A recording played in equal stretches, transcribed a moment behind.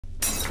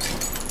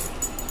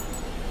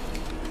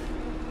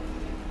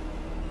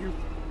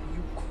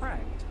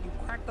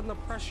under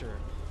pressure.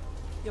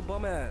 You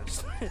bum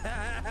ass.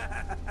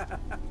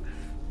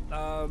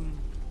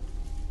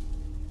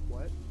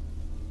 What?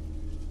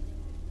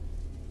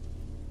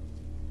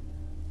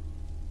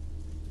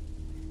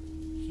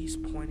 He's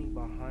pointing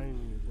behind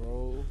me,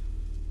 bro.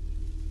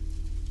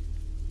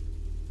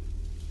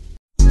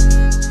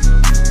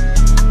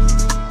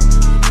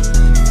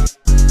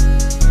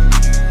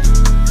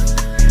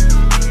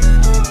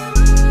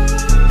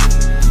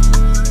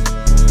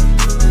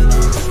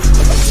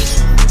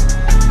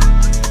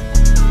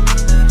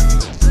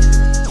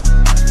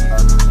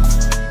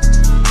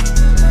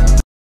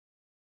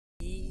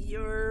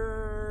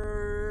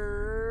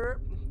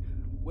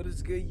 What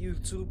is good,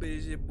 YouTube? It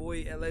is your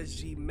boy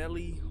LSG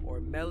Melly or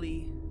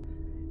Melly.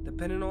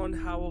 Depending on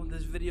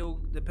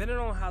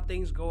how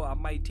things go, I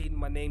might change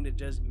my name to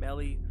just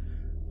Melly.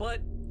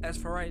 But as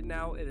for right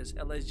now, it is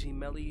LSG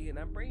Melly, and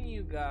I'm bringing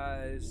you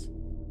guys.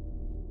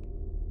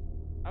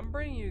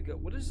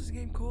 What is this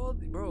game called,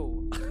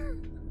 bro?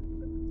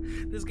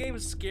 This game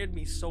has scared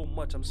me so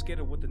much. I'm scared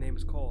of what the name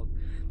is called.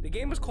 The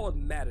game is called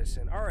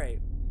Madison. All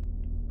right,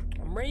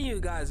 I'm bringing you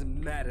guys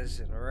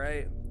Madison. All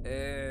right,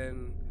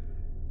 and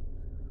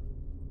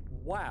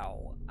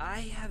wow,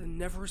 I have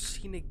never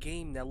seen a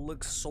game that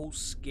looks so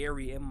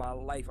scary in my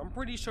life. I'm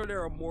pretty sure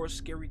there are more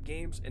scary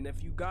games, and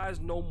if you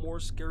guys know more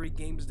scary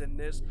games than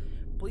this,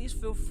 please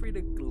feel free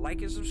to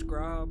like and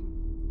subscribe,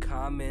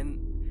 comment,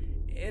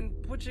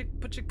 and put your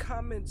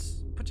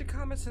comments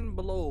in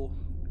below.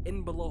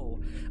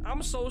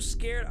 I'm so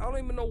scared. I don't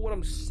even know what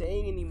I'm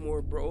saying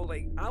anymore, bro.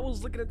 Like, I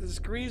was looking at the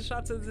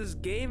screenshots of this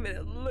game and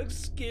it looks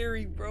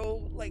scary,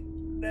 bro. Like,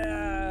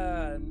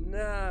 nah,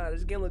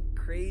 this game look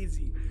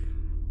crazy.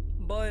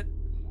 But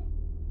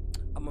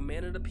I'm a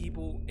man of the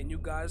people, and you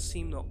guys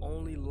seem to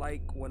only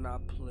like when I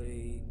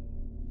play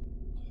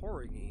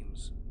horror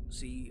games.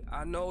 See,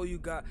 I know you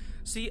got.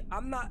 See,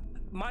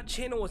 my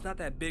channel is not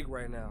that big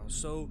right now,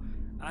 so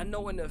I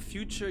know in the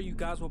future you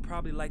guys will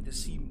probably like to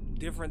see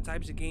different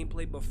types of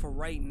gameplay. But for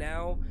right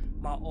now,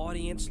 my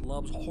audience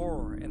loves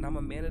horror, and I'm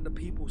a man of the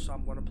people, so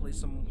I'm gonna play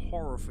some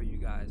horror for you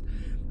guys.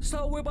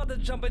 So we're about to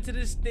jump into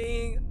this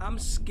thing. I'm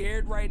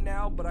scared right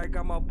now, but I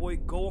got my boy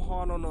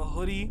Gohan on a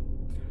hoodie.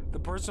 The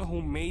person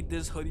who made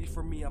this hoodie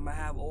for me, I'm gonna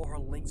have all her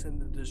links in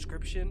the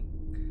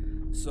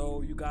description,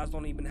 so you guys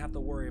don't even have to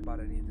worry about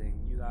anything.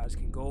 You guys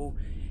can go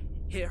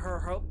hit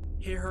her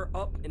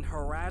up and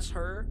harass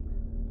her.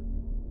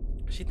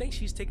 She thinks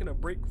she's taking a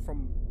break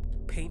from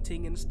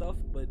painting and stuff,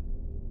 but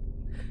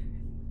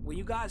when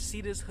you guys see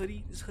this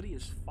hoodie is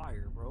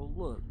fire, bro.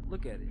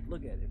 Look at it,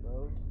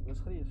 bro. This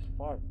hoodie is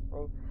fire,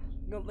 bro.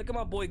 Look at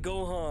my boy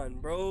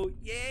Gohan, bro.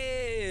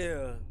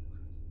 Yeah,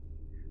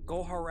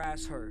 go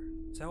harass her.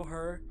 Tell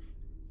her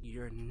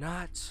you're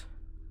not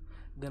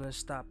gonna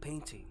stop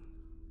painting,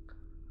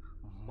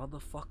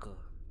 motherfucker.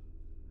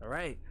 All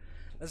right,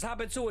 let's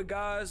hop into it,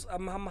 guys.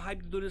 I'm hyped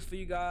to do this for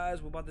you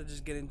guys. We're about to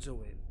just get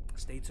into it.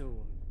 Stay tuned.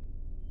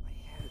 My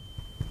head.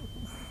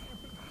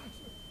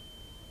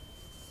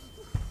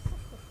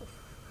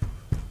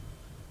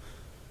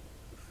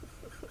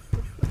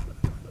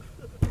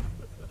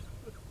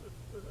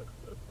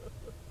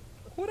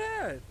 Who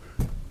that?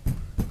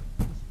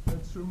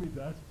 Answer me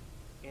that.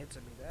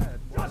 Answer me that.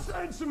 Just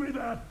answer me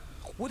that!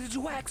 What did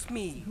you ask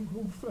me? Your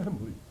own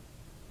family.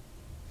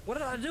 What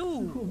did I do? Your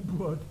own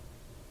blood.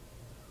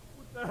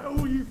 What the hell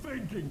were you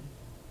thinking?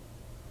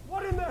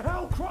 What in the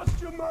hell crossed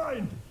your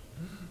mind?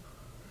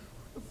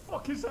 What the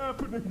fuck is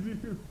happening to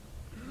you?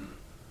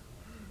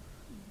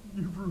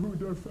 You've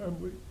ruined our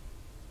family.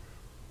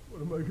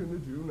 What am I gonna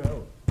do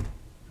now?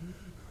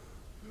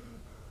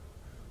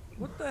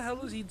 What the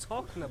hell is he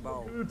talking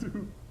about? What am I gonna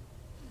do?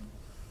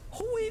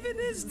 Who even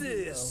is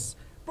this?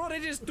 Bro,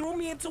 they just threw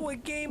me into a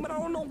game and I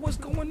don't know what's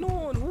going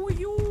on. Who are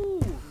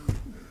you?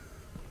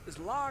 It's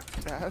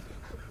locked. Dad?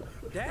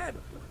 Dad?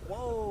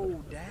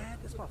 Whoa, Dad?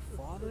 That's my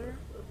father?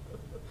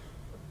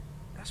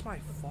 That's my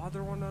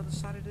father on the other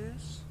side of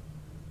this?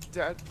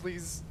 Dad,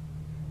 please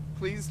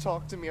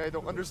talk to me. I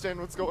don't understand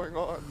what's going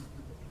on.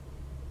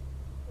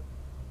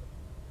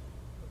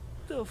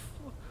 The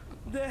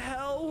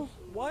hell?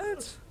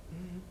 What?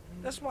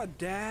 That's my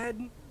dad?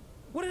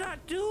 What did I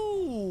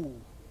do?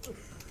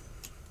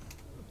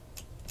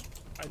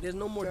 There's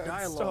no more Dad,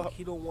 dialogue. stop.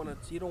 He don't want to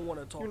talk.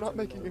 You're to not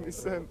me making no any more.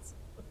 sense.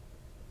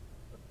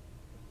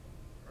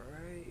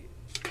 Alright.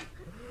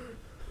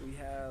 We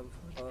have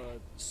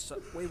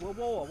wait,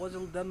 whoa, I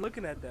wasn't done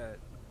looking at that.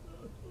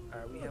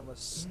 Alright, we have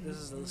this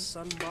is a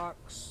sun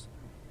box.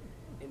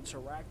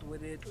 Interact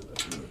with it.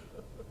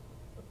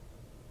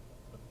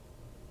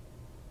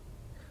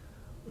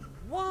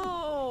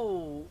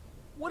 Whoa!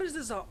 What is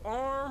this, an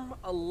arm?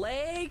 A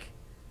leg?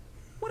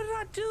 What did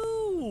I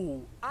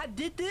do? I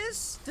did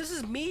this? This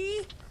is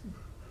me?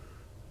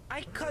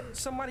 I cut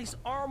somebody's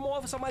arm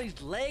off,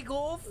 somebody's leg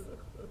off?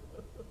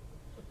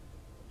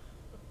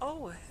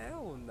 Oh,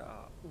 hell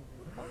no.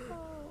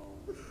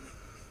 Oh.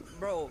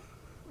 Bro.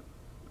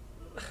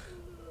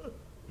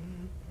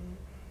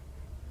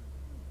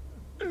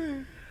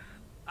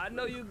 I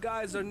know you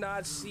guys are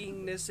not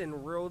seeing this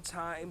in real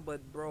time,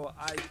 but bro,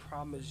 I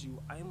promise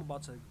you, I am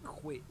about to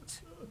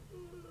quit.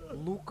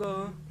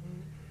 Luca,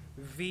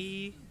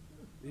 V-I-I.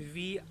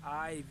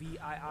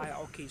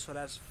 Okay, so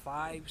that's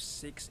 5,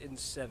 6, and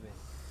 7.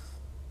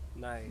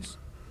 Nice.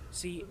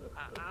 See,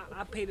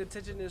 I paid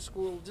attention in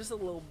school just a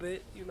little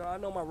bit. You know, I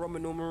know my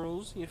Roman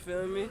numerals. You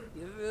feel me?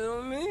 You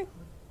feel me?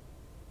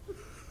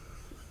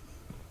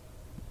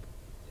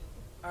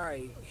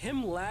 Alright,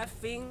 him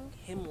laughing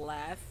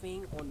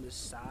on the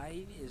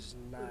side is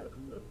not,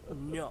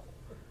 no.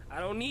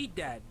 I don't need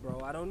that, bro.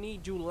 I don't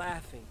need you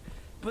laughing.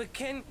 But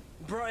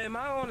bro, am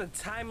I on a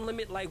time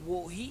limit? Like,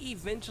 will he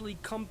eventually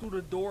come through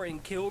the door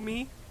and kill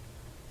me?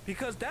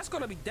 Because that's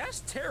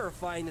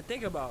terrifying to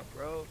think about,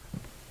 bro.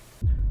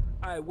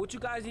 Alright, what you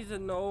guys need to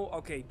know,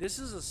 okay, this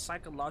is a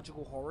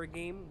psychological horror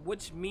game,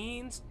 which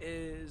means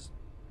is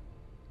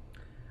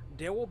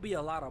there will be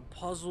a lot of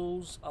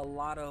puzzles, a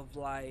lot of,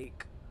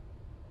 like,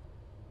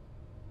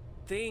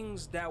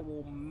 things that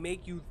will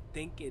make you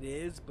think it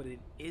is, but it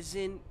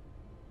isn't.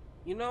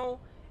 You know,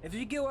 if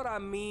you get what I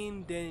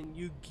mean, then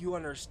you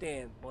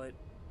understand. But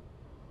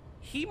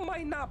he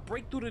might not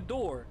break through the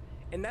door,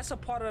 and that's a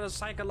part of the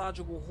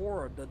psychological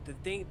horror. The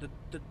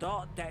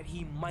thought that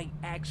he might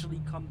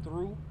actually come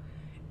through.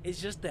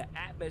 It's just the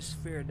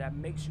atmosphere that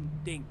makes you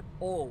think,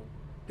 oh,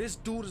 this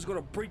dude is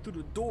gonna break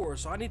through the door,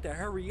 so I need to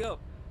hurry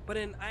up. But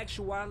in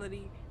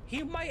actuality,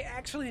 he might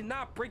actually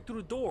not break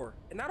through the door,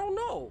 and I don't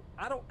know.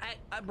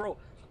 Bro,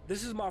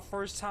 this is my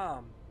first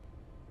time.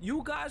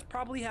 You guys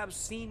probably have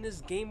seen this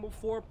game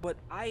before, but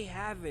I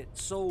haven't.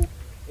 So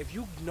if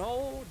you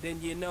know,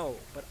 then you know.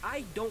 But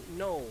I don't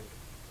know.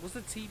 What's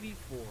the TV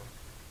for?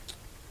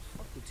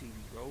 Fuck the TV,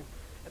 bro.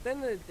 At the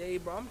end of the day,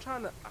 bro, I'm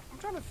trying to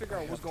figure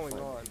out what's going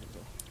on.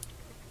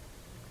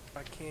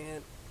 I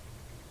can't.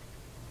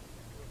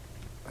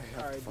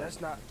 Alright, that's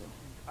not.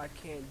 I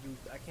can't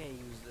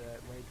use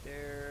that right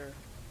there.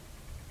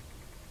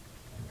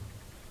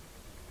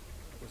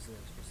 What's this?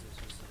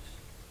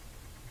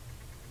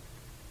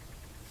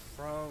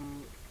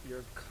 From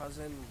your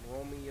cousin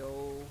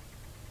Romeo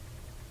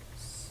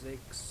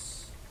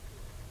 6.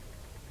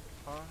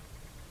 Huh?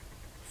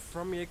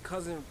 From your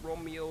cousin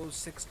Romeo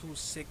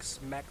 626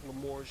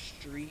 Macklemore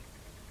Street,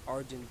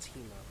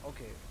 Argentina.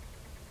 Okay.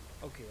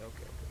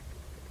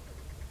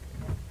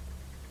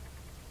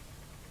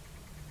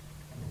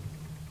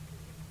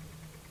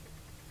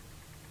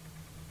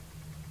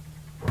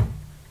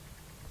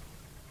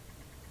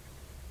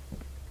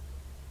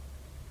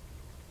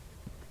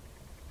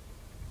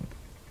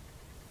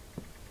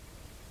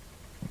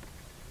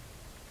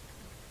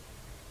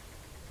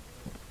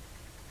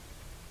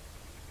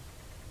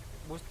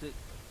 What's the...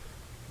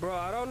 Bro,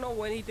 I don't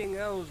know anything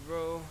else,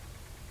 bro.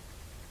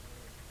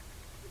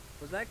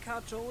 Was that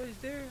couch always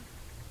there?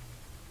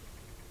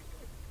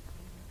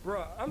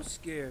 Bro, I'm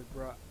scared,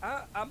 bro.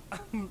 I'm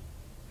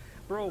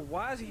Bro,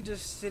 why is he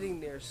just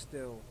sitting there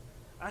still?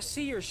 I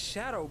see your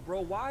shadow,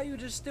 bro. Why are you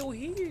just still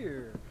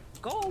here?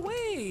 Go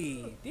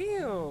away.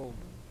 Damn.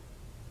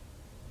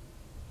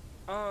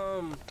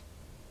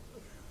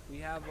 We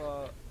have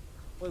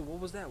wait, what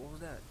was that?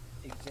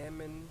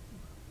 Examine.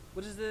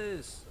 What is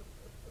this?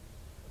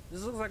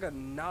 This looks like a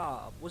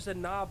knob. What's the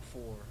knob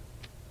for?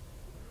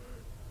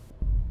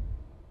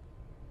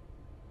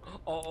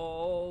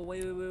 Oh,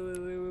 wait.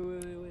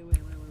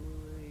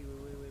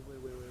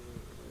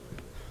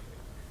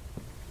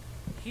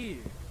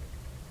 Here.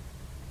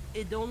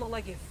 It don't look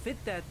like it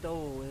fit that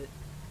though.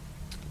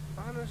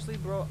 Honestly,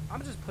 bro,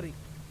 I'm just putting.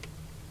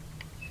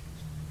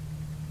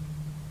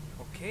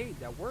 Okay,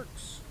 that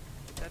works.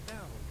 Put that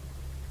down.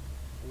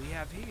 What we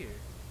have here?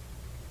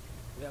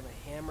 We have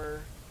a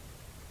hammer.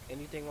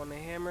 Anything on the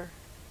hammer?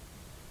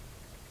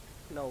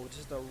 No,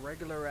 just a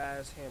regular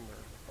ass hammer.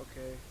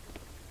 Okay.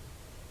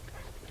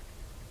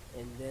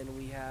 And then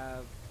we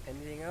have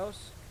anything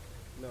else?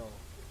 No.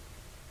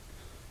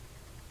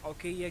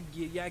 Okay,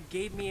 yeah,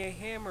 gave me a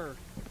hammer.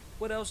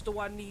 What else do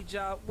I need,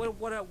 y'all?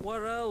 What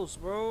else,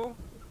 bro?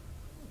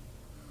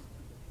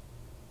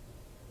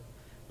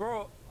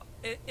 Bro,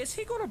 is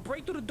he gonna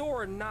break through the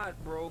door or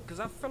not, bro? Cause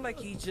I feel like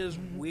he's just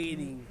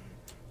waiting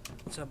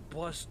to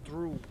bust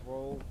through,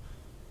 bro.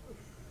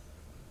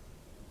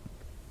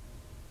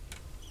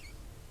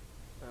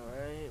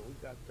 Alright, we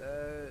got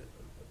that.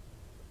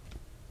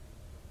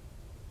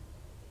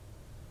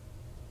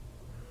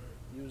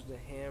 Use the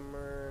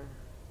hammer.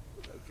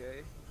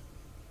 Okay.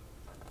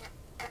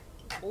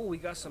 Oh, we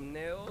got some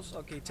nails.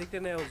 Okay, take the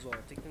nails off.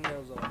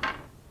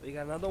 We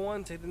got another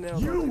one. Take the nails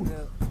off.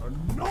 You are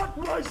not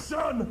my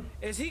son!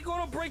 Is he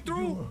gonna break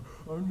through?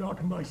 You are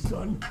not my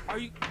son. Are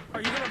you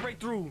gonna break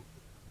through?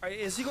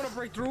 Is he gonna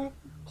break through?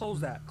 Close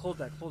that.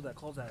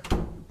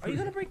 Are you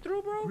gonna break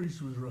through, bro?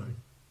 Reese was right.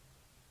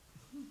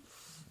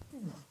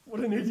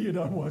 What an idiot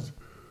I was.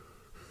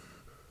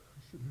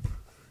 I should have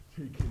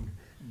taken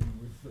you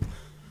with them.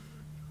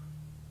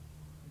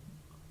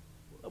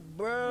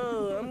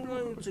 Bro, I'm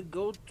going to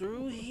go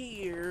through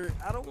here.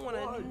 I don't want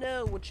to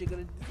know what you're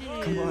gonna do.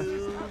 Come on.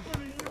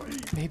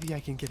 Maybe I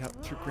can get out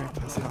through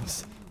Grandpa's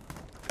house.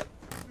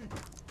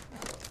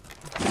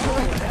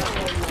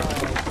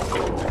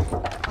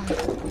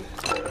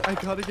 I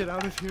gotta get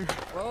out of here.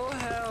 Oh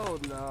hell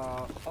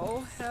no.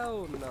 Oh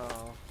hell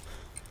no.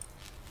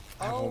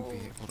 I won't be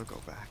able to go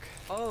back.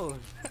 Oh.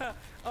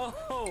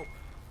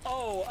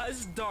 Oh,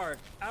 it's dark.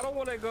 I don't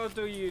want to go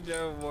through you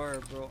no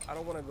more, bro. I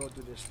don't want to go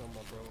through this no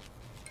more,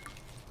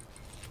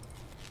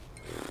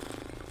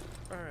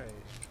 bro. Alright.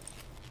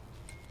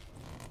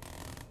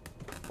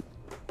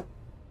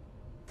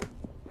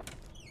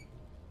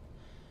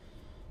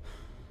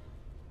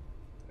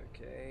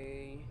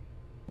 Okay.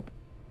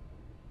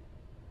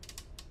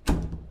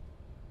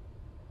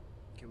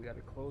 Okay, we got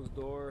a closed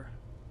door.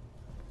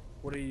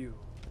 What are you?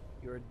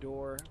 You're a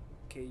door.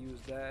 Can't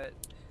use that.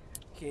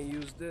 Can't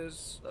use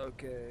this.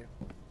 Okay.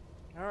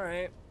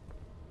 Alright.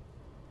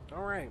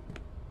 Alright.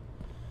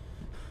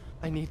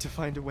 I need to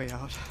find a way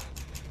out.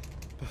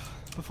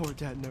 Before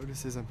Dad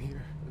notices I'm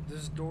here.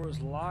 This door is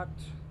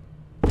locked.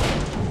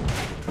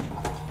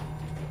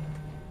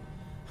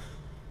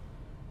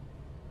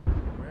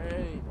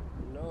 Right.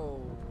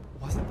 No.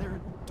 Wasn't there a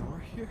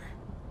door here?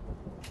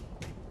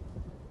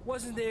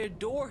 Wasn't there a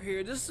door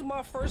here? This is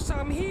my first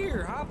time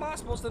here. How am I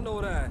supposed to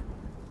know that?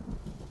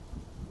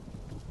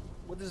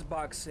 What does this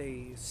box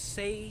say?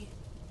 Say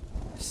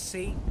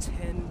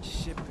 10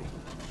 shipping.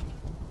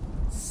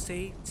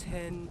 Say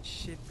 10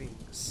 shipping.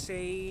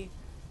 Say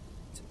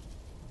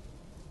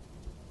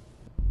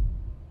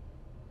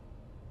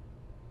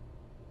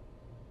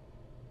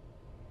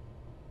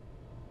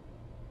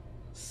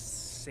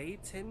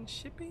Satan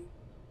shipping?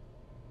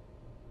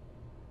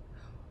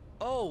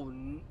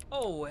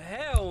 Oh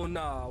hell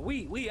nah.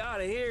 We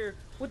out of here.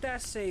 What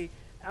that say?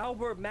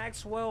 Albert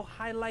Maxwell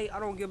highlight.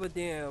 I don't give a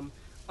damn.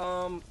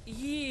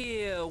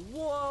 Yeah.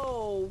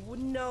 Whoa.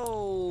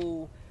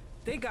 No.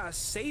 They got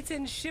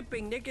Satan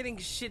shipping. They're getting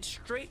shit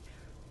straight.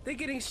 They're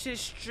getting shit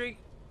straight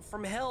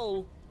from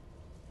hell.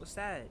 What's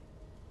that?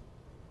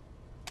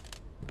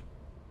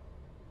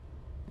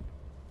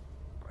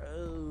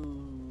 Bro.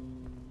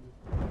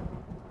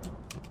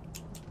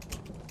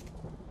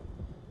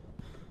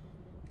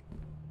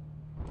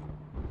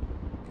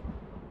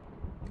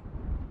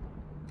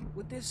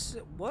 With this,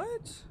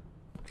 what?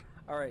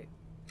 All right.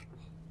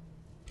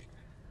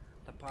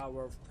 The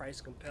power of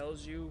Christ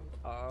compels you.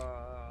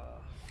 I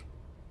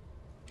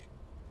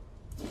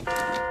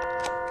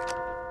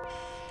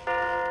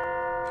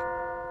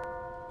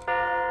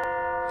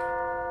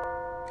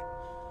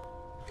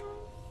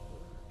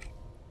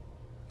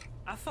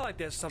feel like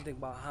there's something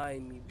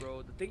behind me,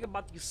 bro. The thing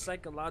about these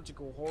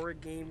psychological horror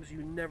games,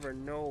 you never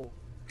know.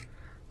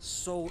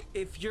 So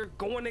if you're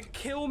going to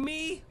kill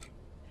me,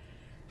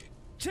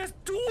 just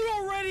do it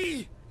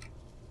already!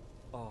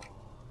 Oh,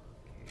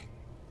 okay.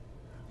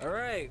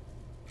 Alright.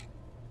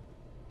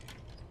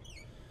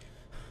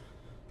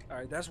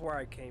 Alright, that's where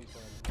I came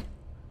from.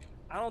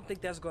 I don't think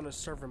that's gonna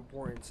serve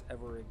importance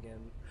ever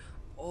again.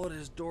 Oh,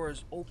 this door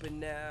is open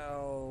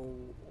now.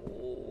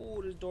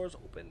 Oh, this door is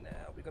open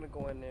now. We're gonna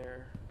go in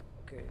there.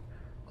 Okay,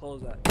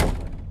 close that.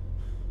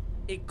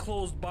 It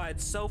closed by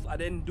itself. I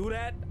didn't do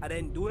that. I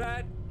didn't do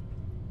that.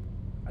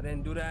 I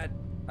didn't do that.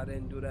 I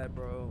didn't do that,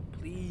 bro.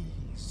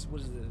 Please.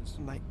 What is this?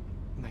 My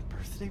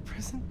birthday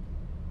present?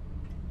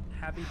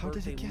 Happy How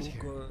birthday, did it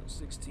get Luca,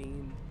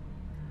 16.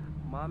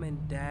 Mom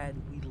and Dad,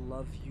 we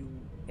love you.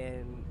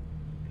 And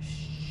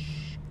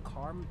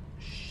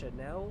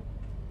Chanel?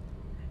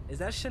 Is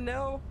that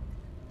Chanel?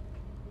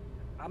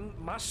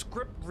 My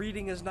script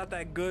reading is not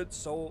that good,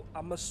 so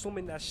I'm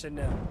assuming that's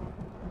Chanel.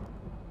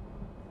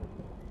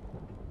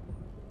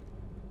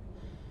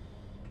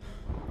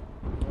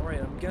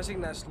 Alright, I'm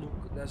guessing that's Luke.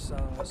 That's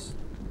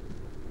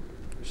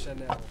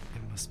Chanel.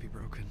 It must be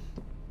broken.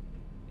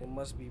 It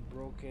must be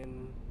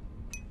broken.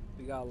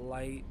 We got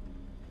light.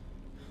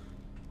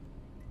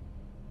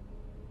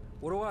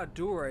 What do I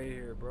do right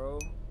here, bro?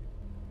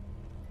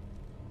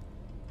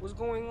 What's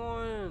going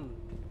on?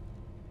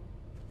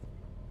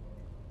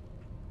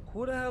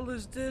 Who the hell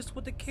is this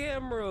with the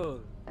camera?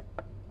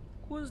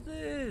 Who is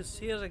this?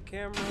 He has a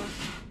camera.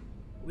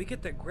 We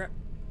get the grab.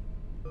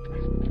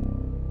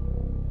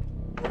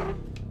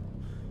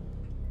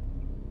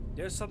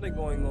 There's something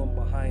going on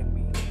behind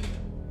me.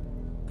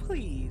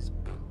 Please,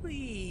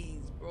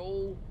 please,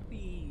 bro,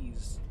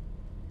 please.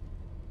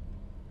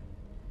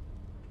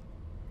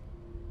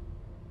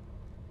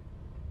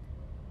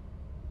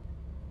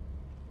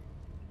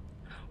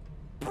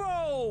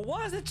 Bro,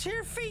 why is the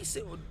chair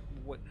facing?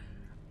 What?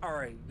 All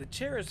right, the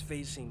chair is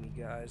facing me,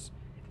 guys.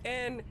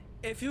 And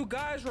if you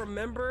guys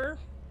remember,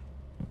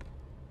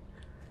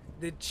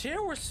 the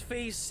chair was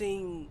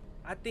facing,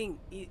 I think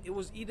it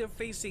was either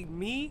facing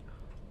me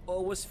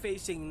or was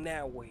facing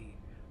that way.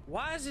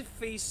 Why is it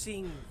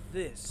facing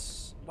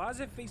this? Why is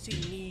it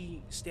facing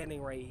me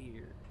standing right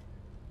here?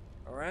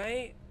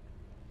 Alright?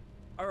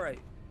 Alright.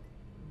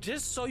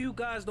 Just so you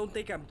guys don't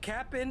think I'm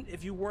capping,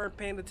 if you weren't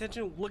paying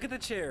attention, look at the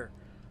chair.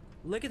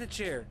 Look at the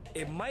chair.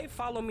 It might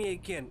follow me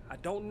again. I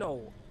don't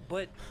know.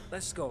 But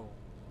let's go.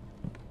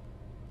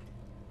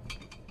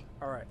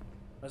 Alright.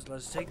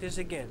 Let's take this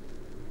again.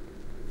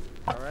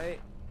 Alright.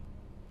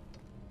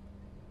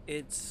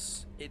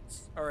 It's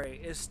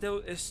alright. It's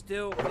still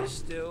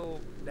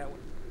that way.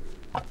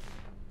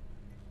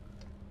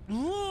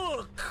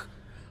 Look!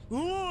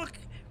 Look!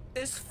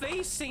 It's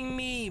facing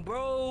me,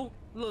 bro!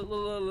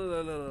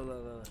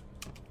 Look.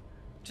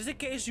 Just in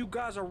case you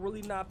guys are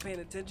really not paying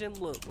attention,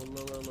 look.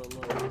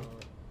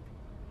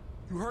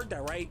 You heard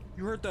that, right?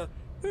 You heard the...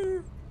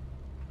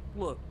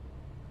 Look.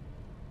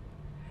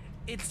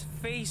 It's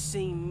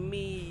facing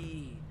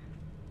me.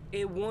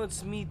 It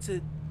wants me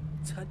to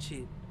touch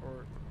it.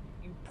 Or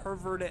you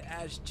perverted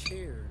ass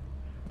chair.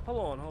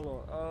 Hold on.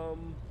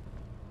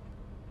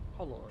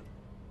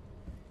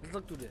 Let's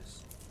look through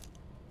this.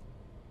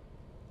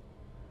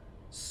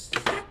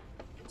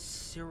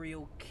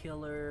 Serial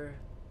killer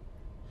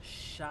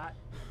shot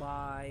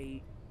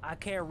by... I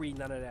can't read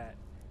none of that.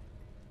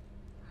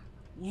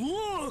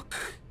 Look!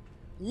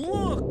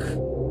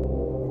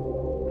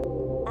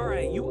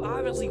 Alright, you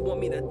obviously want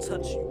me to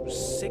touch you,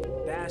 sick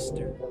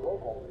bastard.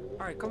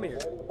 Alright, come here.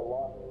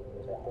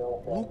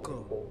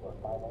 Luca.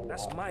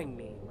 That's my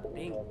name, I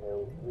think.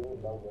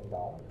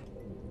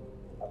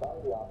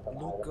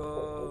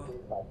 Luca.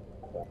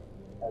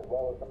 As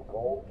well as a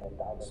gold and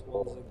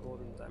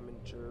diamond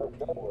jersey.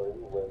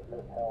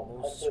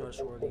 Most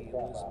trustworthy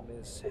is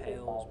Miss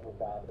Hales.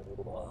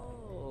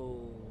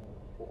 Whoa.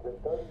 It's been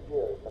 30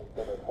 years since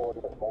the report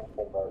of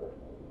multiple murders,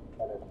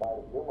 and in spite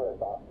of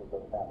numerous auctions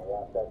of family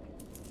assets,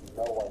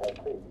 no one has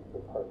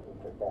previously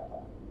purchased her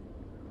camera.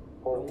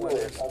 For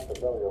viewers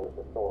unfamiliar with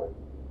the story,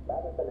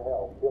 Madison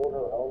Hill killed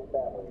her own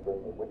family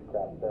during a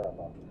witchcraft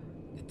ceremony.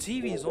 The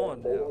TV's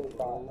on now.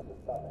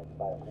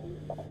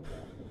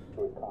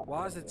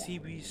 Why is the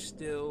TV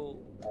still?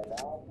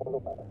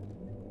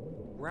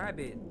 Grab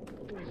it.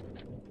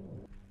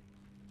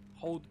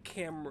 Hold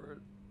camera.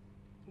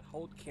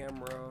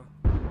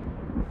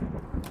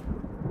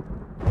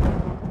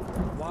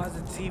 Why is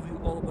the TV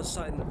all of a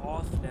sudden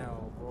off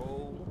now,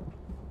 bro?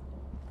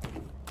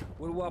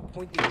 Where do I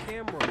point the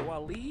camera? Do I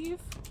leave?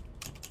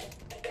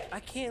 I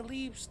can't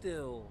leave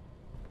still.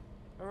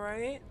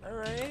 Alright.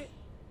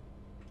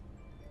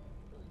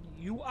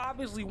 You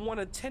obviously want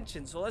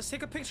attention, so let's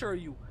take a picture of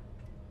you.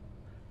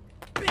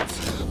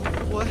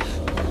 Bitch! What?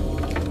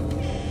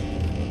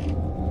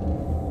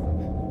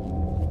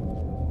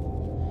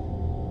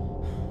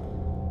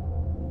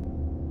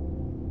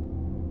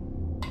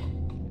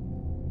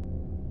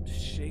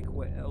 Shake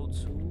with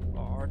L2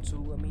 or R2,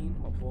 I mean,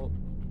 my fault.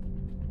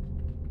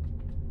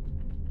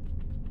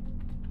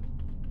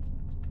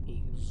 You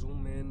can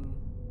zoom in.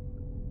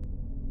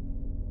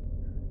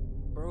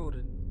 Bro,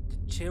 the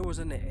chair was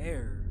in the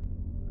air.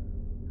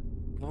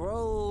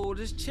 Bro,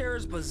 this chair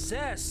is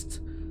possessed.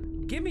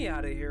 Get me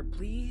out of here,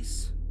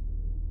 please.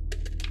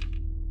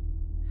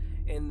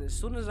 And as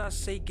soon as I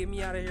say get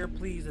me out of here,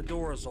 please, the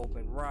door is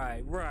open.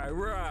 Right.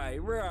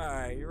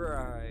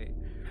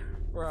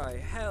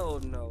 Hell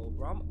no,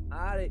 bro. I'm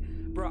out of...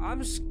 Bro,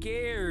 I'm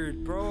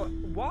scared, bro.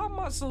 Why am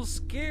I so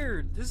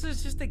scared? This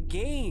is just a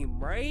game,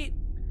 right?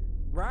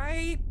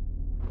 Right?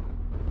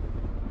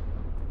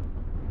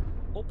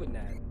 Open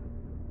that.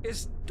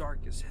 It's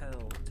dark as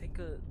hell. Take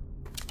a...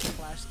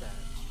 Flash that.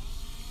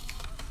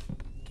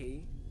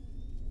 Okay.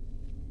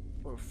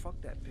 Or fuck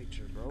that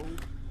picture, bro.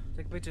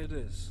 Take a picture of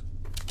this.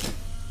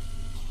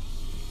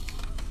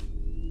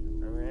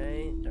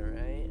 Alright.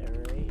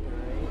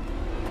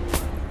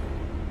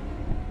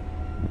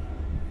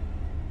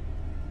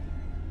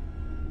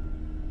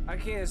 I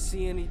can't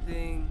see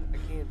anything. I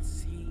can't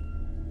see.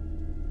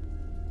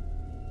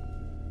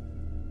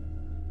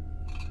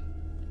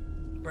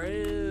 Bro,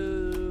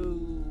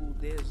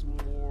 there's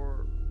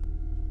more.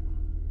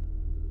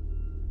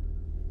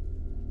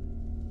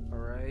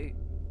 Alright.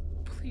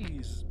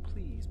 Please,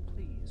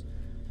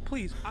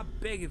 I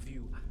beg of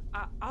you.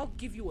 I'll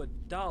give you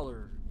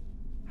 $1.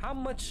 How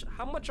much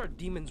are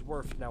demons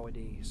worth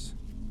nowadays?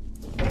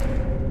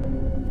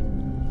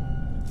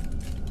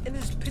 And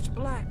it's pitch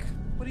black.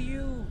 What are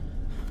you?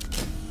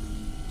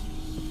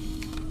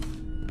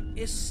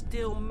 It's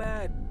still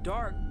mad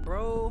dark,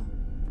 bro.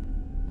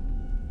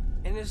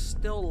 And it's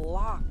still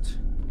locked.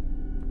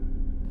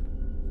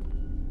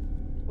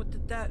 What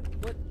did that?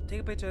 What?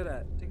 Take a picture of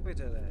that.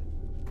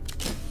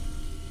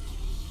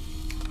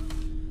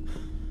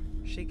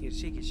 Shake it.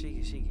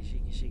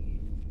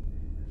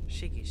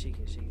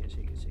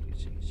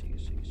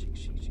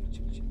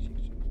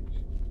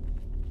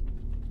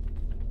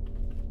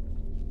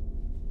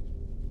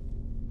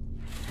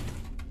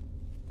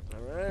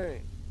 All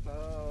right.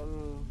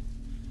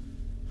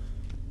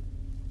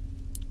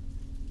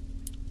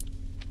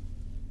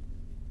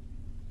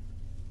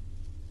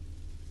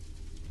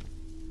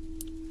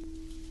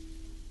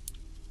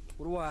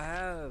 What do I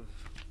have?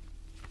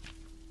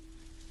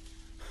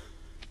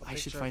 I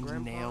should find a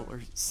nail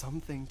or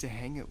something to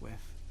hang it with.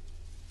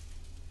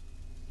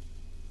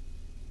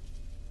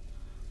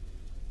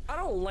 I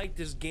don't like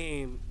this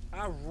game.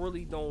 I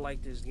really don't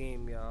like this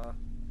game, y'all.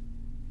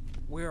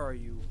 Where are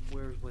you?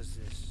 Where was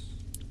this?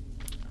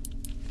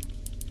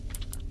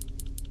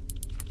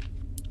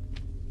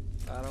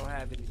 I don't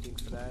have anything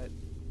for that.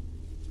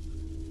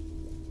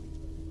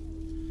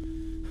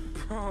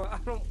 Bro, I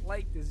don't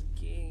like this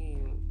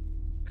game.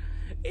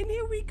 And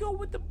here we go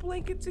with the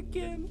blankets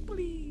again.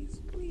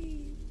 Please.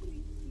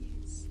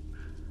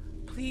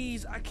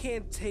 Please, I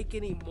can't take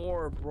any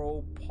more,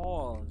 bro.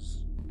 Pause.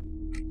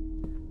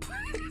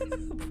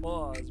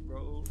 Pause,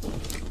 bro.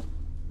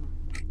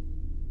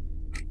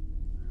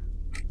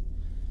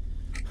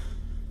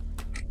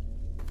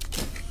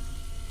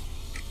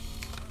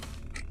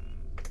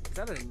 Is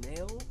that a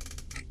nail?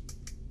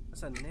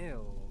 That's a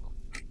nail.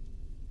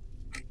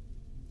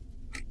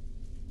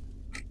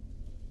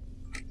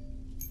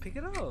 Pick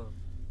it up.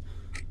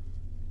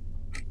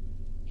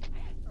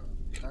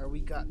 Alright,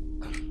 we got...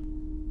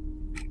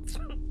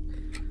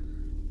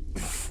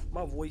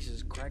 My voice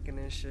is cracking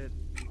and shit.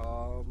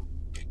 Alright,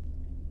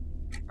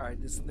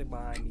 there's something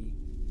behind me.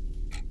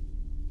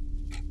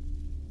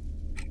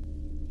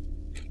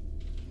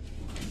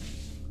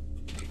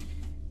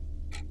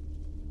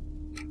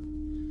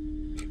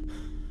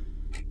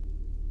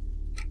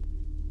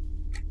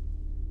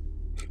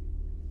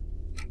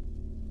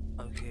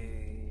 Okay.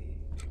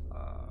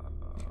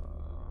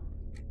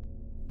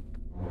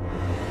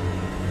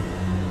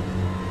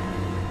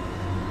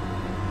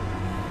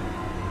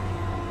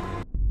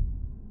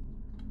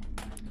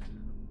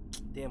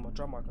 Damn, I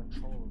dropped my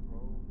controller,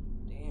 bro.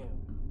 Damn.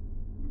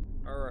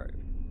 Alright.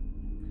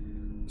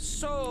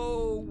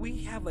 So,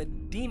 we have a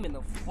demon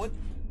afoot.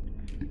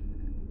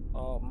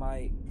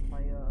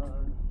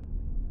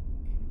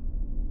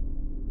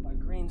 My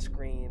green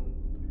screen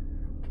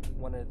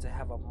wanted to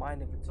have a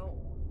mind of its own.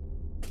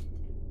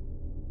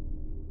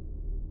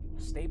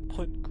 Stay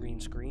put, green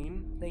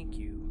screen. Thank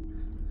you.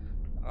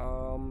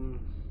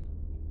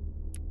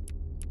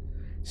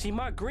 See,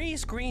 my green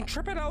screen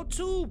tripping out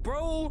too,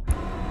 bro.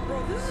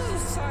 Bro, this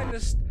is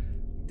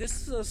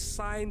a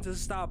sign to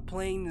stop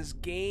playing this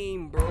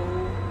game,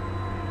 bro.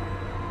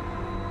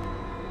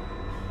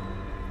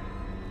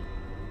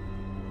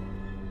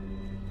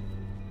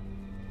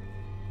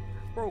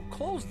 Bro,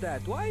 close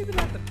that. Do I even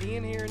have to be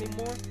in here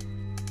anymore?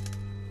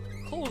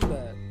 Close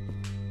that.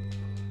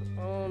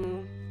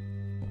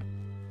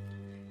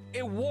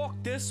 It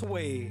walked this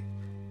way.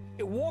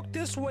 It walked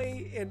this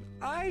way, and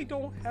I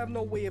don't have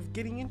no way of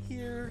getting in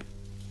here.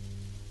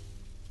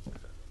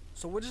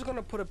 So we're just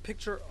gonna put a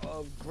picture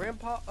of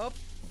Grandpa up,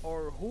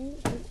 or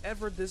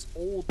whoever this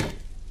old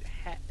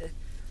hat.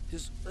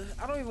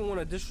 I don't even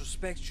want to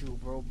disrespect you,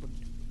 bro, but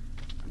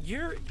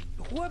you're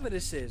whoever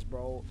this is,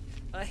 bro.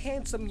 A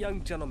handsome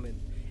young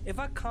gentleman. If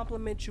I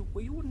compliment you,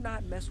 will you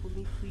not mess with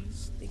me,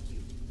 please? Thank you.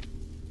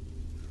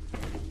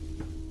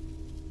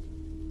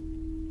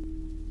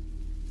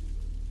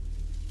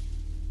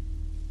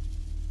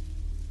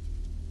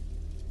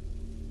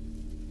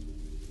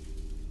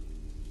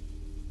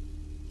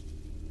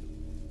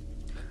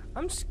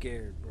 I'm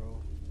scared,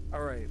 bro.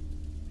 Alright.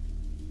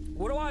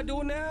 What do I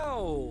do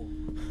now?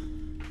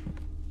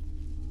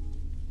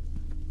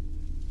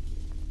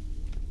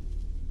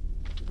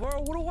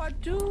 Bro, what do I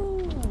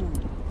do?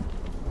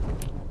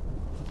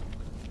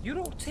 You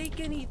don't take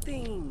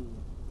anything.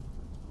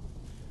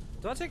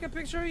 Do I take a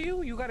picture of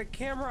you? You got a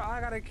camera?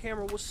 I got a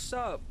camera. What's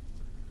up?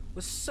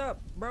 What's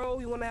up, bro?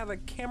 You want to have a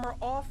camera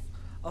off?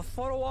 A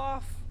photo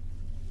off?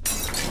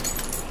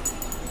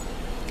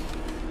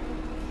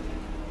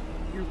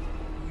 You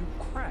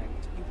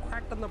cracked. You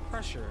cracked under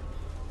pressure.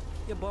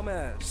 You bum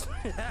ass.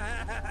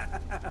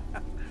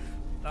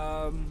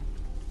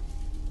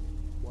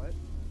 What?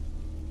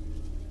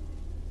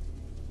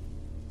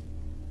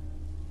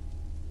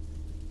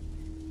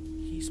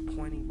 He's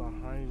pointing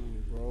behind me,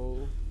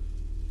 bro.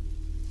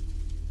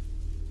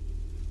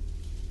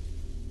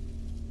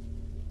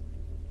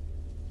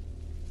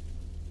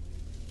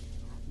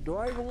 Do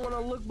I even want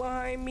to look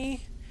behind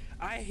me?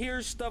 I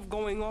hear stuff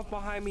going off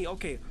behind me.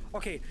 Okay,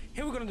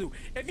 here we're gonna do.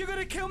 If you're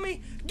gonna kill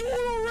me, do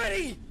it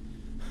already!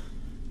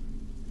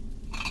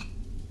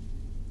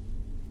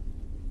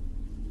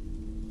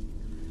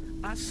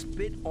 I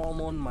spit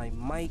all on my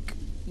mic.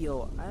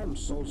 Yo, I am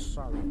so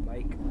sorry,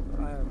 Mike.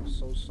 I am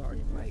so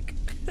sorry, Mike.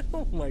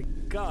 Oh my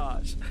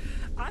gosh.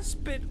 I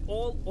spit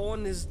all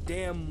on this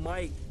damn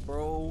mic,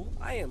 bro.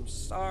 I am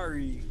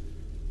sorry.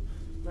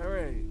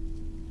 Alright.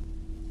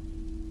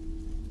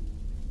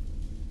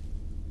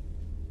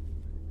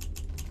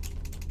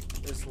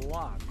 It's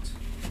locked.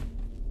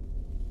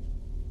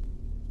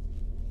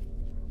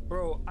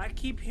 Bro, I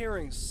keep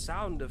hearing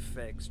sound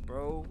effects,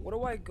 bro. Where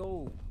do I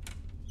go?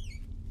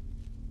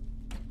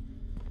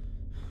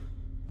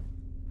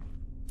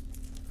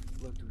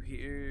 Look through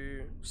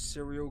here.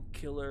 Serial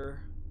killer.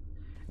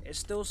 It's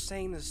still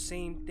saying the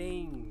same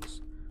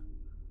things.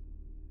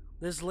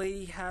 This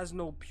lady has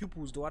no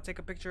pupils. Do I take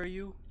a picture of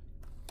you?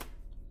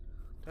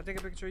 Do I take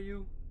a picture of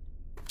you?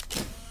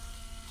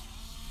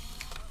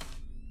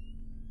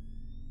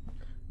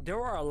 There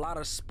are a lot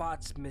of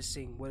spots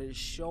missing, but it's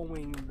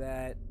showing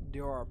that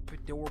there were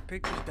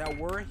pictures that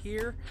were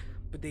here,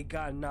 but they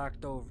got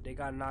knocked over. They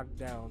got knocked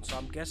down. So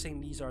I'm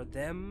guessing these are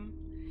them.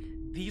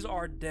 These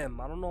are them.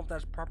 I don't know if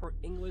that's proper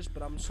English,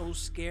 but I'm so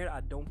scared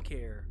I don't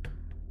care.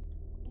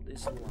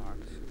 It's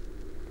locked.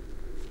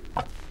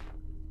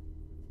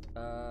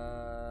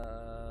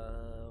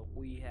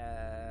 We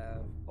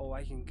have... Oh,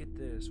 I can get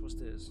this. What's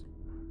this?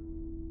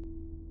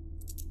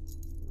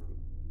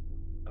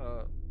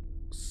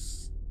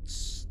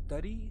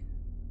 study?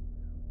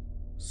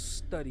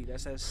 Study, that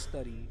says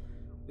study.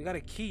 We got a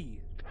key.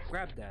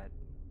 Grab that.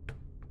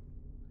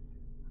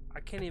 I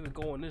can't even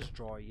go in this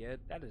drawer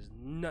yet. That is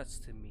nuts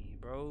to me,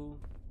 bro.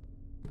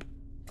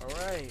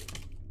 Alright.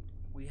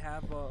 We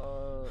have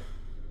a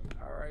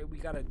alright, we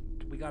got a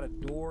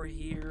door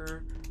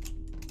here.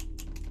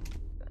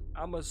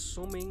 I'm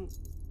assuming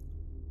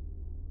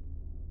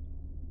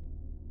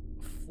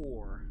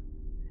 4.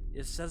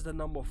 It says the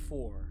number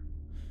 4.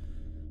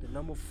 The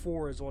number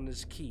 4 is on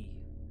this key.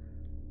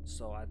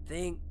 So I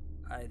think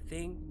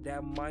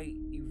that might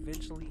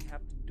eventually have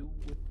to do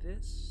with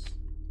this.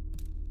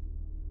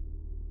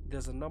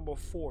 There's a number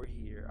 4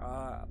 here.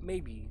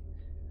 Maybe.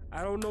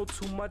 I don't know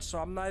too much, so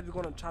I'm not even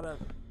gonna try to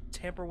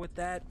tamper with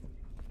that.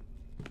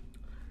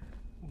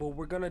 But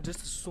we're gonna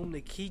just assume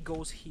the key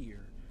goes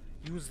here.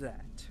 Use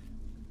that.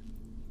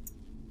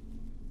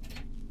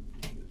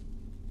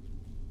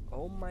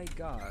 Oh my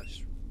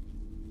gosh.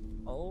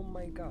 Oh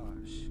my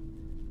gosh.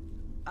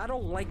 I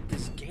don't like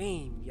this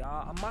game,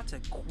 y'all. I'm about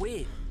to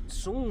quit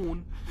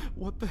soon.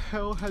 What the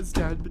hell has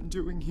Dad been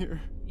doing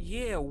here?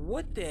 Yeah,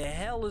 what the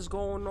hell is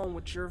going on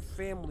with your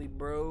family,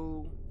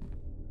 bro?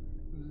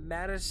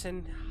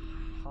 Madison,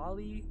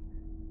 Holly,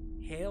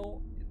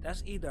 Hale?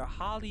 That's either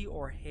Holly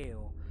or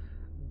Hale.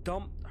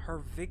 Dumped her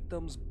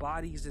victims'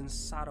 bodies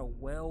inside a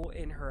well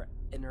in her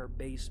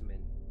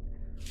basement.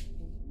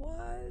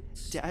 What?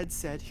 Dad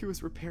said he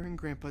was repairing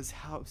Grandpa's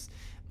house,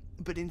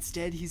 but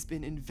instead he's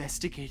been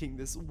investigating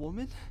this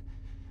woman?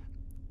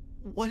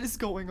 What is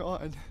going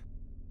on?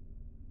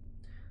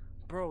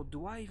 Bro,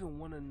 do I even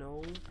want to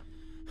know?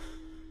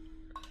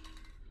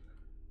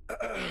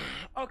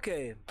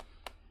 Okay.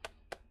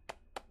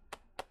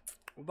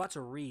 I'm about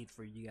to read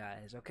for you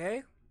guys,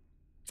 okay?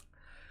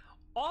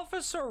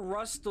 Officer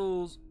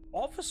Russell's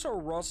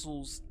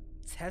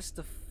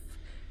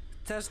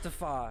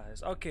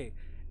testifies. Okay.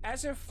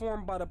 As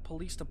informed by the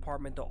police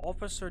department, the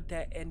officer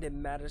that ended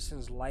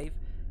Madison's life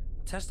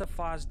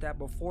testifies that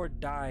before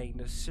dying,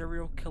 the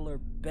serial killer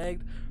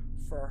begged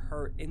for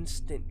her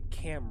instant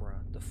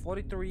camera. The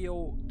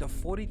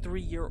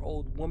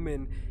 43-year-old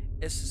woman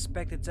is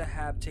suspected to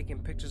have taken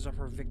pictures of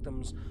her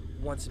victims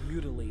once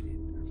mutilated.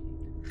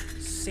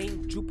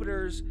 St.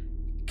 Jupiter's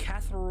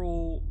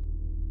Cathedral,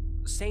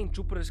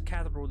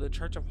 the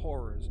Church of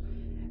Horrors.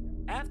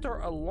 After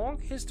a long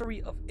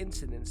history of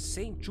incidents,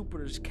 St.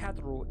 Jupiter's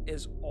Cathedral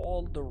is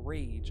all the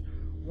rage.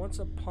 Once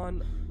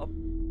again,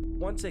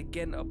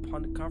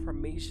 upon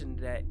confirmation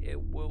that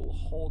it will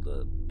hold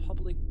a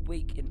public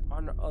wake in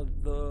honor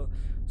of the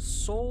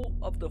soul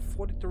of the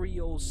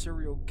 43-year-old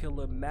serial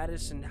killer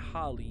Madison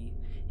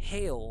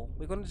Hale,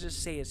 we're gonna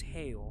just say it's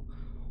Hale,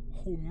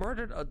 who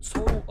murdered a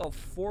total of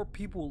 4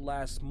 people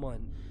last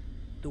month.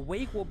 The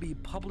wake will be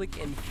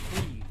public and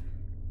free.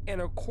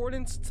 In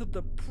accordance to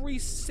the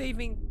priest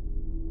saving,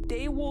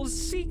 they will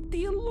seek to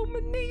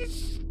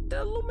illuminate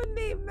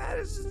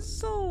Madison's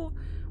soul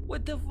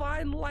with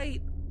divine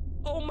light.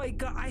 Oh my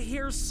god, I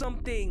hear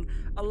something,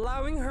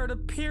 allowing her to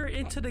peer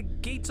into the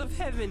gates of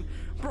heaven.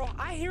 Bro,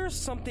 I hear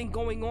something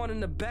going on in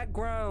the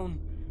background.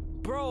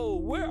 Bro,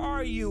 where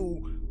are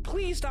you?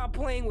 Please stop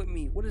playing with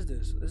me. What is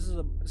this? This is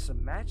a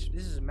match?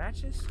 This is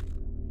matches?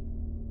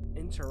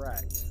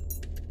 Interact.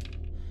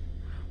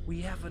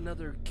 We have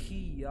another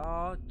key,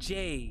 y'all.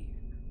 J.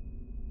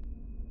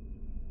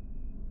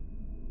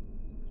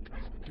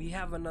 We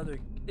have another.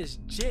 It's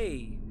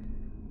J.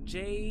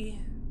 J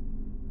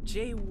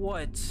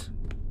what?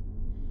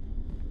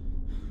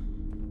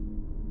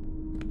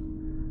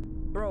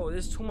 Bro,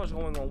 there's too much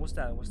going on. What's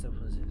that? What is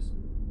this?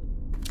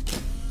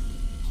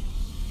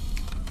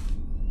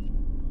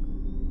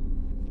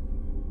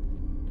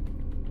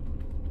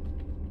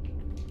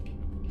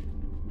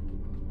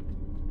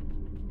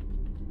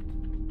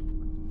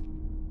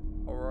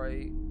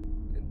 Alright.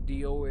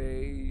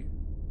 DOA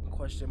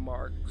question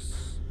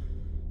marks.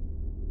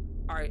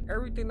 Alright,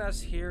 everything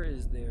that's here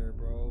is there,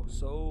 bro.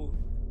 So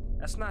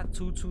that's not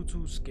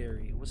too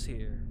scary. What's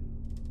here?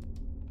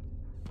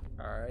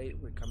 Alright,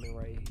 we're coming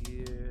right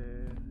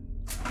here.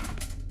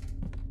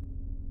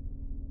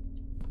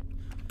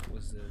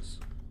 What's this?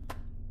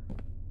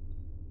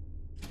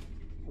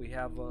 We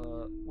have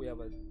a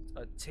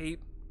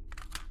tape.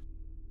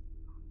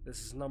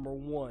 This is number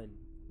 1.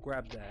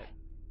 Grab that.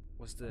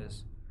 What's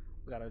this?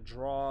 We got a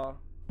draw.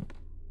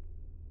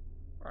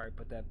 Alright,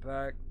 put that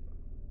back.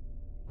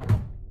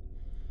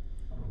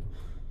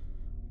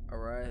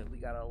 Alright, we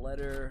got a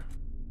letter.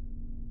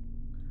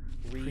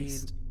 Read.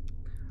 Priest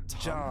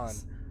John,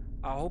 Thomas.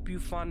 I hope you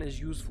find this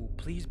useful.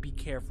 Please be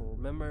careful.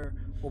 Remember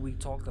what we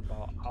talked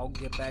about. I'll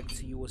get back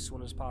to you as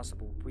soon as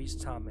possible. Priest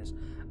Thomas.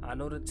 I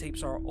know the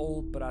tapes are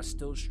old, but I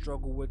still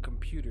struggle with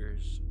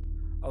computers.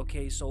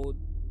 Okay, so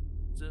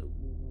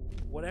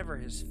whatever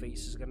his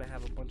face is gonna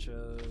have a bunch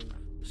of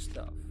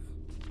stuff.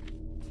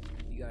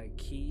 You got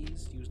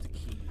keys. Use the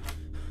key.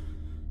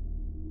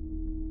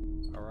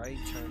 Alright,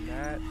 turn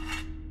that.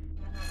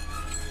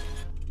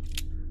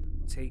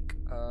 Take,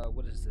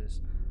 what is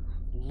this?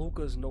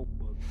 Luca's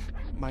notebook.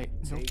 My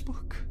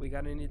notebook? We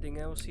got anything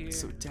else here?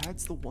 So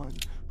Dad's the one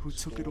who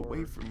took it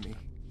away from me.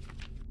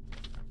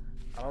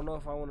 I don't know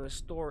if I want to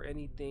store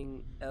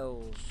anything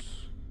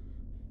else.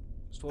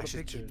 Store the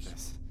pictures. Keep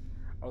this.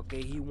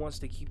 Okay, he wants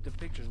to keep the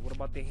pictures. What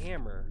about the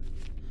hammer?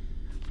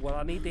 Will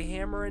I need the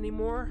hammer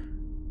anymore?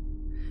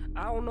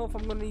 I don't know if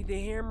I'm gonna need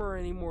the hammer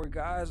anymore,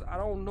 guys. I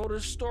don't know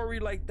the story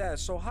like that.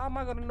 So how am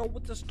I gonna know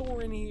what to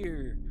store in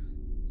here?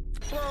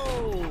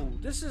 Bro,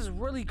 this is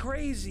really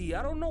crazy.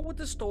 I don't know what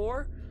to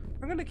store.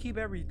 We're gonna keep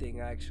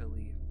everything,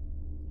 actually.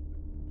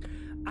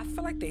 I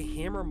feel like the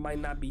hammer might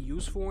not be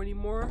useful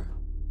anymore.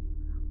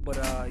 But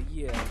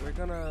yeah, we're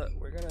gonna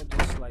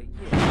just like,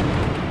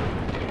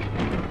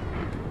 yeah.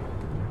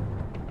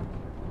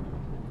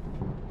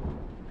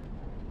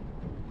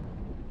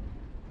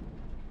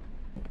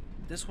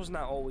 This was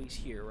not always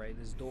here, right?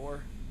 This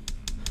door.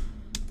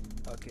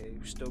 Okay,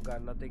 we still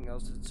got nothing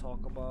else to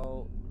talk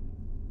about.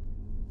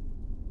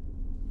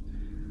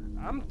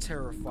 I'm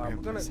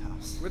terrified.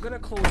 We're gonna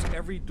close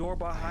every door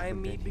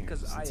behind me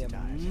because I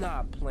am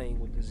not playing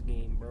with this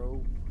game,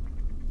 bro.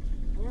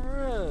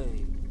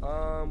 Alright.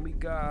 We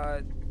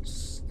got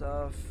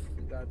stuff.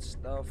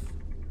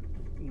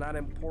 Not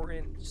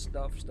important.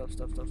 Stuff.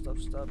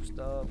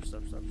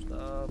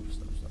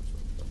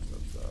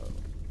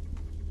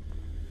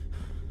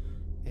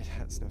 It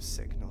has no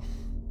signal.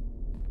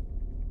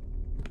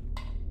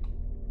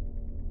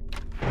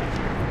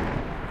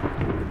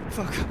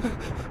 Fuck.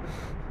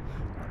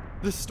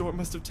 This storm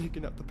must have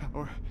taken out the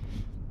power.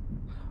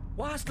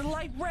 Why's the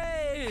light I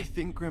red?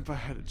 think Grandpa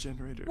had a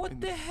generator.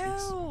 What the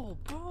hell,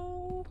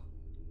 bro?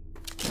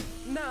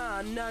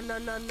 Nah, no.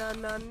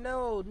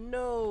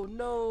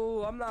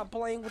 I'm not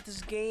playing with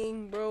this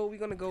game, bro. We're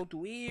gonna go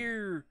through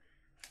here.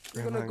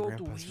 We're gonna go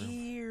through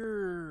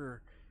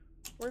here.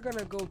 We're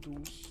gonna go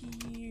through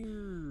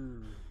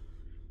here.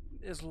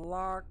 It's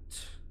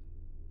locked.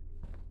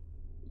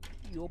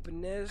 You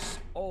open this.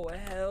 Oh,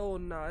 hell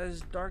nah.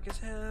 It's dark as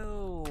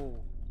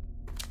hell.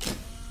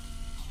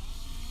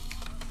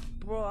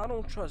 Bro, I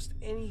don't trust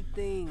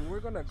anything. We're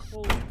gonna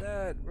close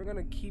that. We're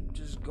gonna keep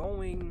just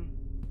going.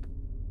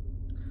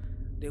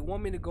 They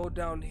want me to go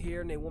down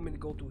here and they want me to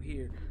go through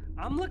here.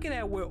 I'm looking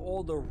at where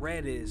all the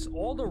red is.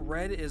 All the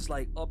red is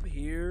like up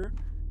here.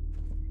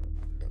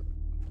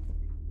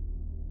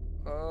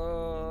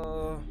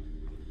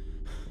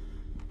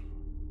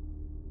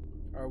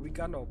 Alright, we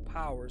got no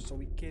power, so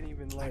we can't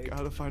even like. I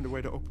gotta find a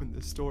way to open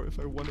this door if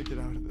I want to get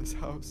out of this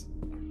house.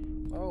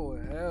 Oh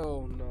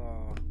hell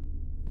no.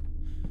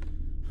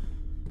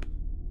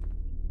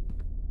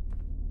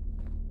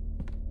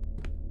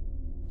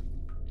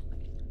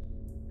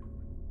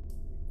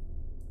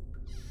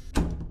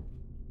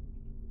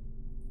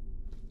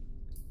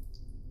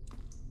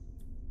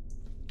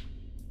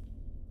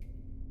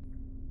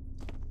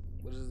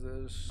 What is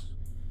this?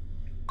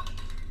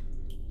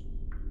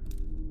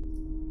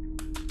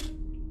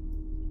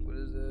 What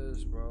is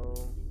this, bro?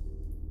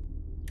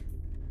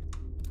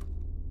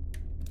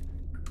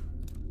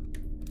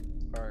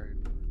 Alright,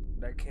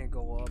 that can't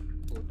go up,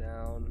 go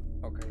down.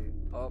 Okay,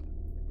 up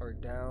or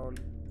down,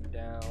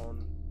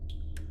 down,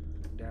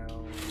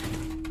 down,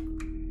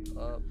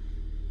 up,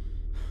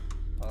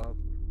 up.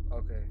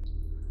 Okay,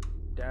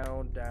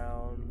 down,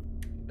 down,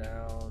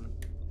 down,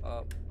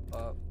 up,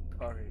 up.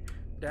 Okay.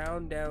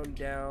 Down, down,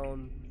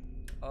 down,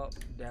 up,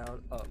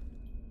 down, up.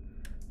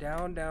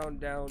 Down, down,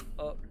 down,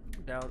 up,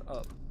 down,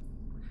 up.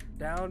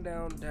 Down,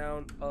 down,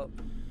 down, up,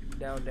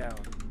 down, down.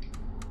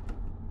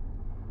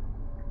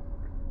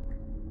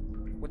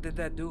 What did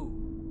that do?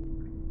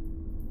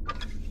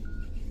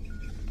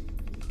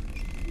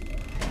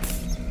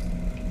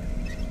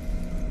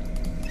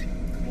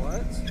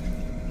 What?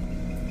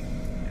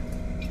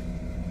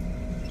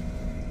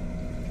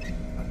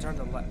 I turned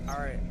the light.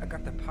 Alright, I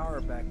got the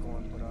power back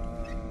on, but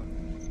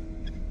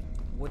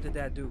what did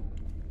that do?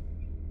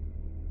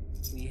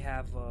 We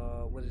have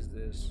what is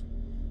this?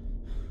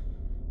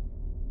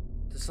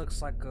 This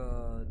looks like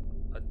a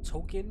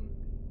token.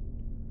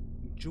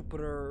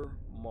 Jupiter,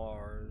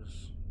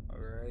 Mars.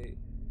 Alright.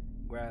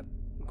 Grab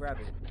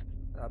it.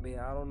 I mean,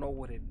 I don't know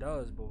what it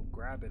does, but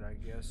grab it, I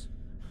guess.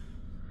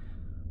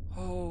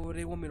 Oh,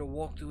 they want me to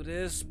walk through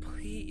this?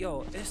 Please,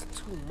 yo, it's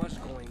too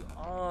much going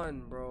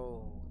on,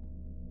 bro.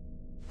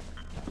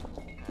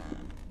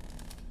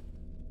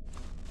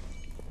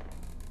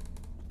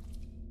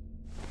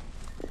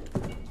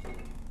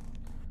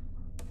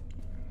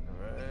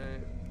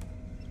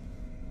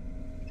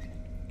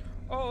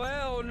 Oh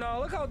hell no,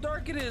 look how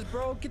dark it is,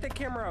 bro. Get that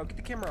camera out, get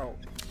the camera out.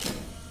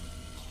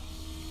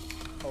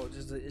 Oh,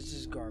 it's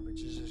just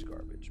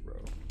garbage, bro.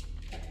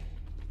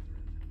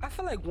 I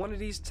feel like one of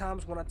these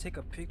times when I take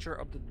a picture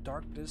of the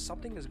darkness,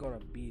 something is gonna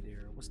be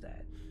there. What's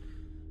that?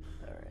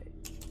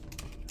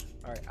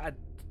 Alright, I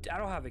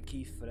don't have a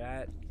key for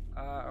that.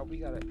 I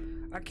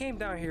came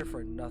down here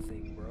for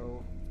nothing,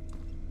 bro.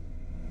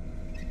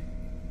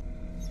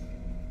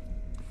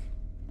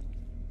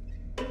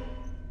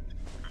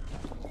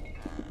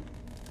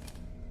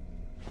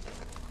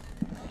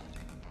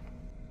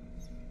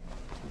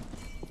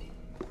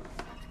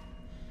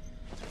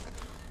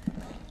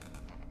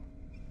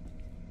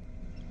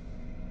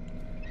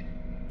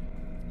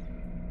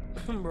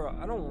 Bro,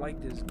 I don't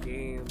like this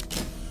game.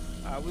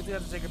 We do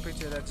have to take a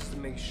picture of that just to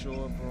make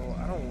sure, bro.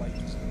 I don't like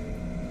this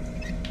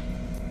game.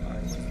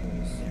 Alright, what's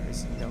this? There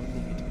is no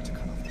need to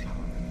cut off the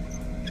power.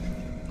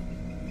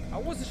 I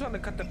wasn't trying to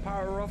cut the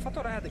power off. I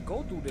thought I had to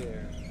go through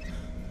there.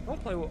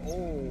 Don't play with.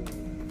 Oh.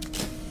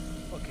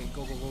 Okay,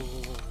 go.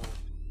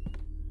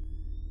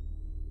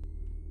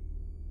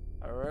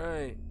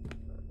 Alright.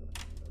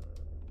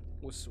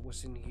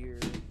 What's in here?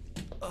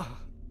 Ugh,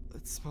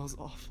 it smells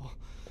awful.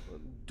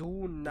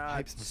 Do not. The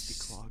pipes must be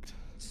clogged.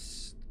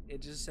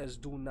 It just says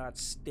do not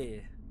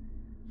stare.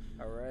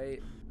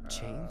 Alright?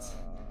 Chains?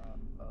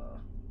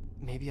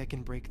 Maybe I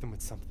can break them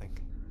with something.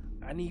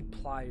 I need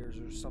pliers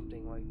or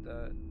something like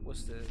that.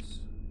 What's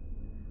this?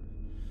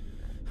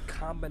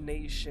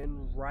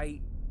 Combination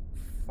right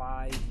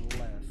 5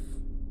 left.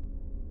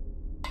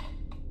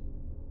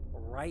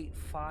 Right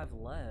 5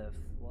 left.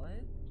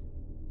 What?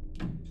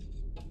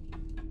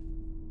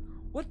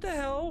 What the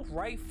hell?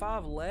 Right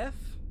 5 left?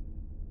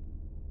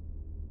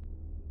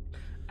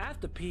 I have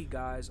to pee,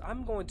 guys.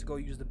 I'm going to go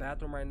use the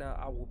bathroom right now.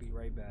 I will be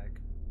right back.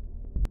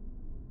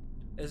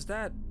 Is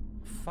that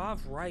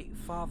 5 right,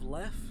 5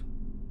 left?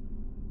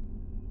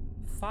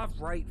 5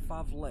 right,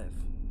 5 left.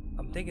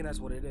 I'm thinking that's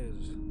what it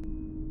is.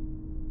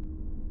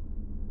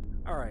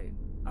 Alright.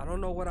 I don't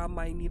know what I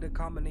might need a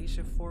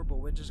combination for, but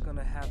we're just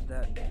gonna have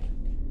that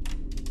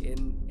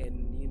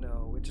in you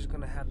know, we're just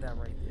gonna have that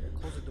right there.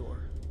 Close the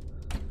door.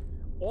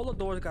 All the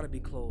doors gotta be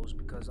closed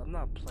because I'm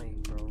not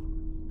playing, bro.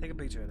 Take a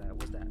picture of that.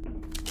 What's that?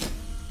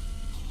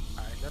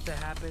 Alright, nothing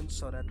happened,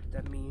 so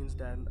that means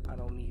that I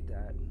don't need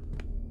that.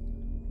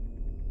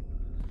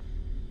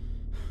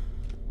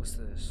 What's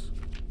this?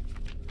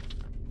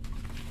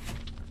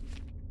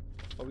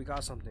 Oh, we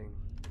got something.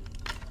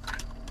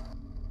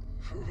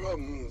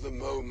 From the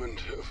moment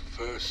of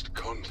first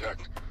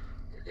contact,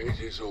 it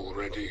is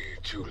already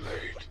too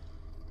late.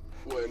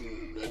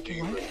 When a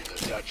demon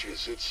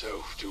attaches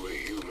itself to a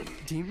human,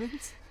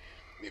 Demons?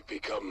 it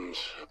becomes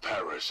a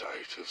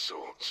parasite of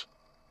sorts.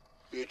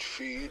 It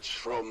feeds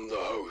from the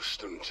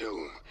host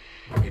until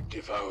it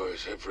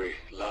devours every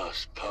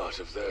last part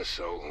of their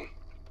soul.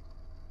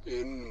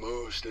 In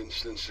most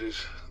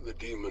instances, the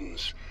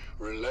demon's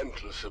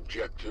relentless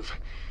objective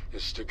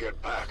is to get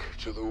back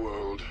to the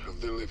world of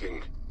the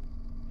living.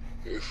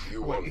 If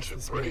you want to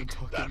break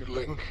that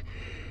link,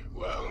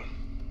 well,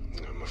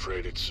 I'm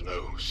afraid it's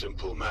no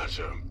simple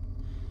matter.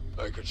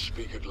 I could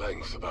speak at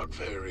length about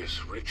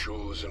various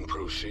rituals and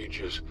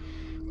procedures,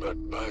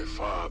 but by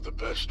far the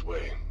best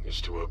way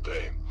is to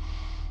obey.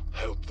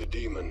 Help the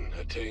demon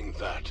attain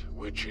that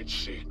which it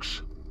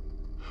seeks.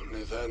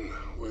 Only then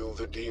will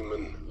the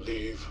demon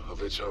leave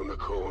of its own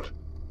accord.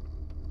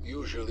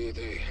 Usually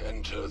they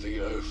enter the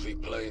earthly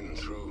plane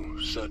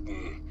through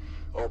certain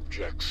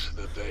objects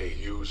that they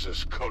use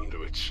as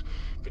conduits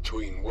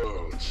between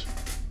worlds.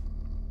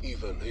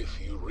 Even if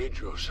you rid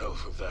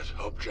yourself of that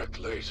object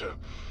later,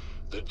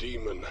 the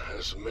demon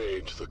has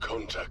made the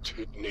contact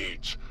it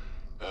needs,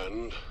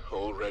 and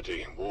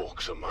already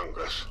walks among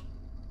us.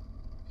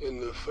 In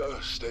the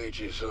first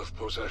stages of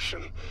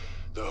possession,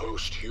 the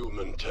host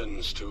human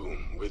tends to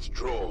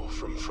withdraw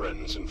from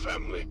friends and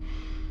family,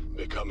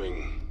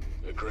 becoming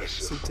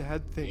aggressive, So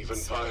Dad thinks even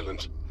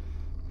violent.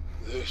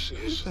 This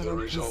is that the I'm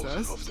result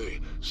possessed? of the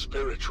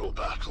spiritual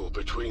battle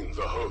between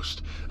the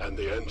host and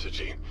the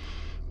entity,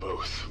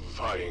 both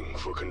vying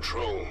for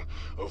control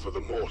over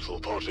the mortal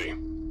body.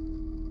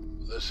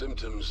 The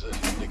symptoms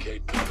that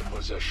indicate that the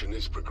possession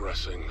is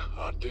progressing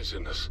are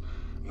dizziness,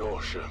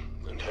 nausea,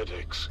 and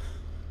headaches.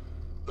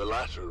 The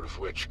latter of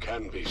which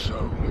can be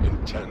so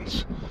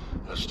intense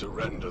as to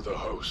render the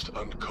host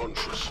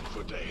unconscious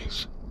for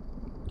days.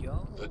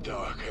 Yo. The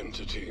dark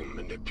entity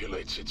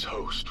manipulates its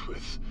host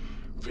with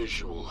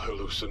visual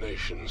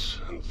hallucinations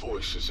and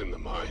voices in the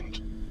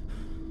mind.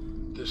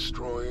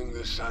 Destroying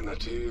the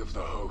sanity of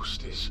the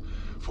host is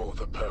for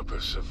the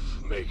purpose of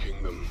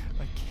making them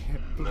I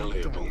can't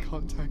believe malleable, Dad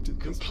contacted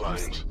this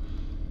compliant.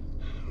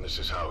 person. This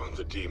is how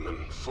the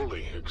demon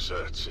fully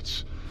exerts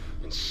its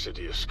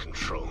insidious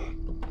control.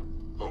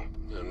 Oh,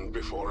 and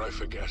before I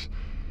forget,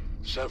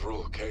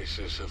 several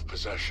cases of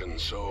possession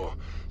saw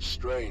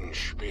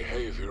strange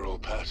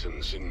behavioral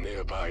patterns in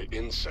nearby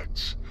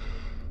insects,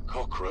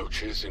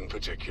 cockroaches in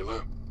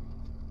particular.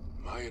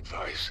 My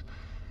advice,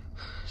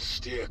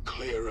 steer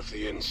clear of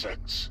the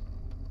insects.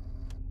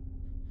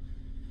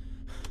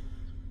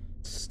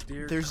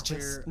 Steer There's clear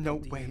just of no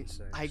the way.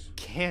 insects. I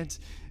can't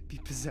be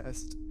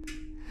possessed.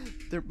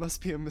 There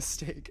must be a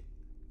mistake.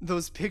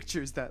 Those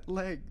pictures, that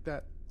leg,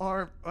 that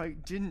arm, I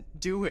didn't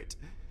do it.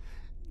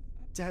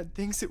 Dad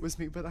thinks it was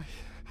me, but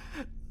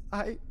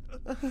oh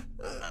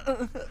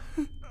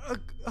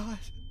God.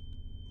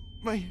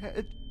 My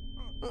head.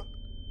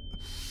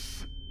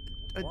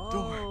 A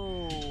door.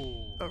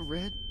 Whoa. A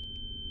red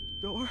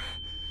door.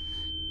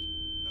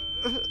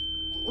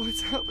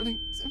 What's happening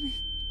to me?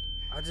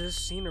 I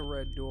just seen a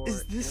red door.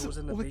 Is and this it was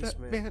in the what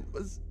basement. that man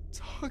was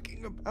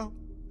talking about?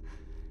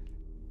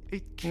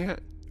 It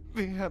can't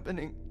be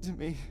happening to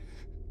me.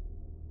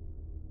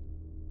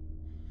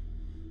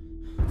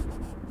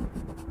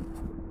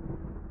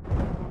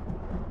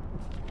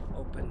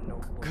 Open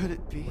notebook. Could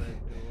it be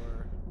Red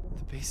door.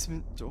 the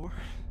basement door?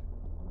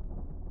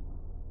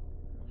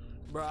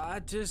 Bro, I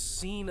just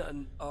seen a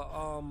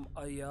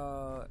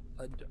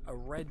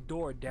red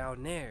door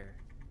down there,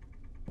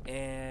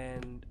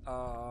 and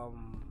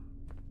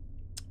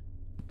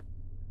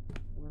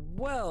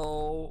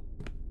well,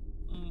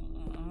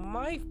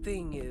 my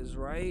thing is,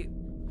 right?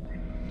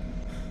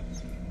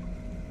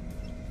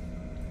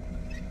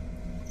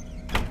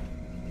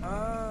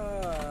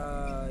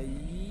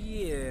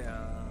 Yeah.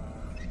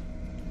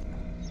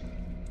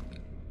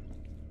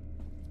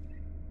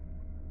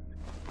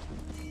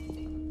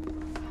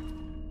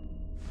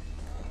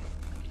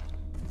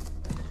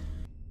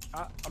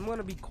 I'm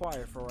gonna be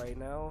quiet for right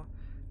now.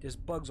 There's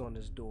bugs on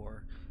this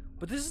door.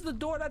 But this is the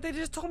door that they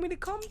just told me to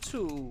come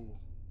to.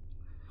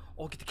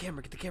 Oh, get the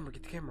camera, get the camera,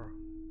 get the camera.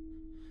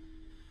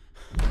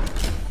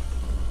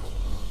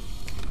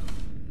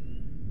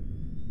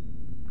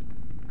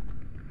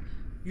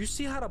 You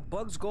see how the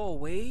bugs go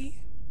away?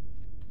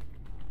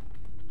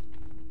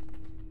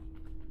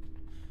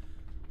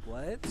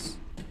 What?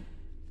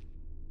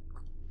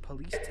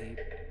 Police tape.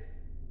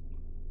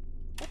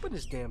 Open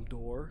this damn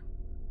door.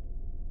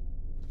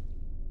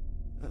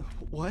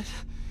 What?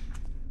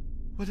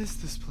 What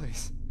is this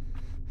place?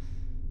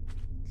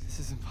 This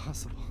is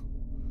impossible.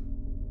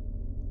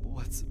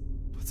 What's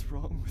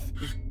wrong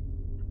with me?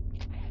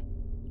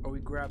 Oh, we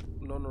grabbed.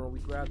 No, we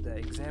grabbed that.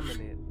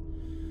 Examine it.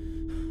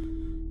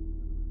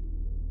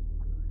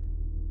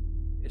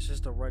 It's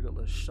just a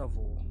regular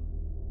shovel.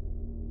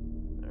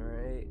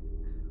 Alright.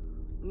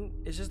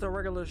 It's just a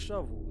regular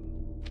shovel.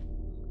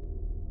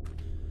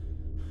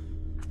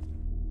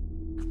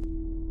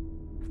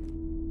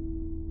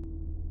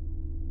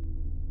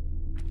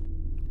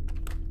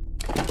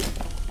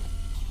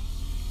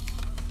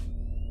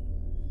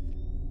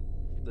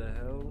 The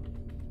hell?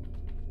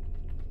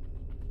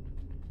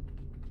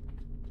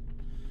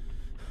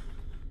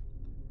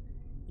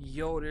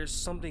 Yo, there's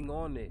something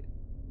on it.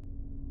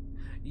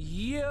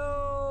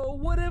 Yo,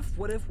 what if?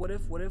 Hold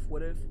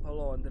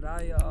on, did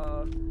I,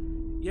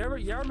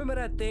 y'all remember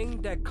that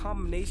thing, that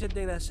combination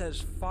thing that says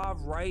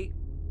 5 right,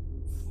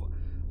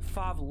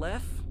 5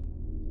 left?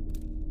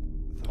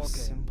 Those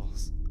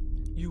symbols.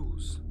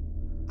 Use.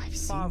 I've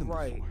seen 5 them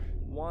right, before.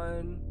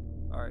 1,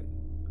 alright.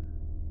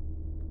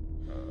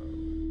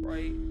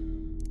 Right.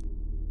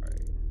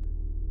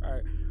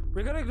 Alright.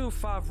 We're gonna do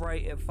 5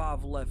 right and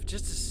 5 left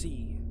just to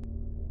see.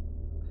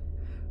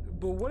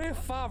 But wouldn't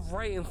 5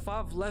 right and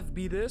 5 left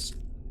be this?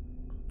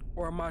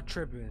 Or am I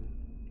tripping?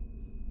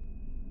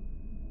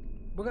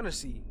 We're gonna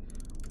see.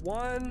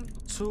 1,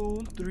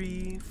 2,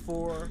 3,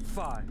 4,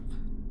 5.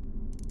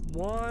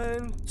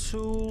 1,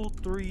 2,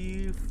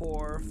 3,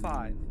 4,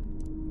 5.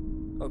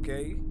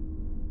 Okay.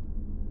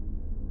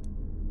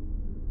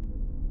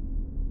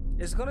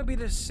 It's gonna be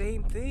the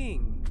same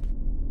thing.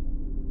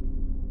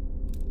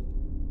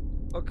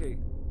 Okay.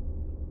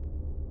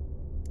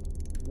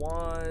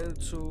 1,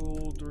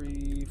 2,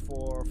 3,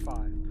 4,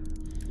 5.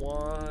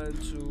 1,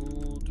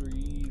 2,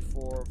 3,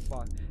 4,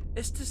 5.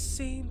 It's the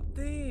same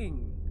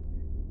thing.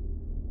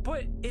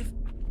 But if,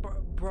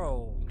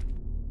 bro,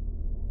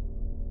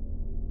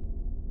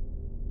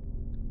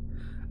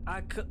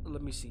 I could,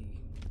 let me see.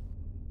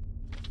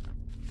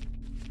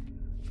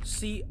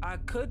 See, I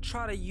could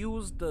try to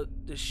use the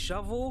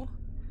shovel,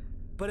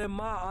 but in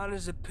my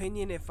honest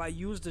opinion, if I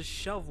use the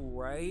shovel,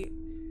 right,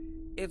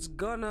 it's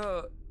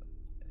gonna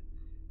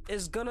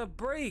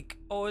break,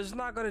 or it's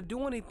not gonna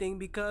do anything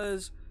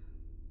because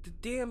the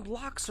damn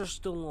locks are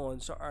still on.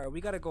 So alright,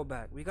 we gotta go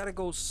back. We gotta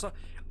go.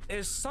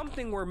 It's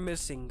something we're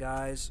missing,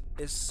 guys.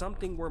 It's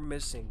something we're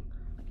missing.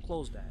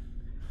 Close that.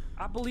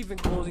 I believe in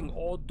closing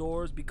all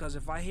doors because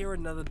if I hear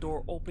another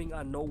door opening,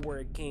 I know where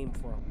it came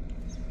from.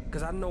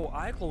 Because I know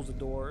I closed the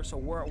door, so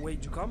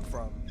where'd you come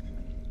from?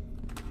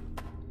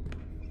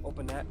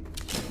 Open that.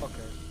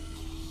 Okay.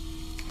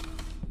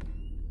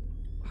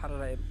 How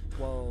did I...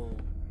 Whoa.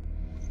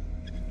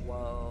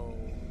 Whoa.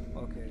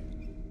 Okay.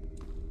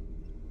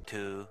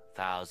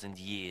 2,000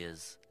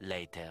 years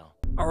later.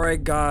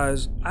 Alright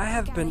guys, I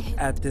have been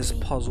at this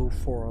puzzle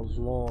for a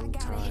long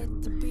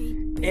time.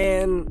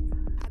 And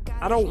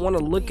I don't want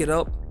to look it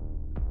up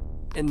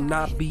and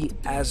not be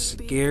as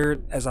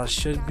scared as I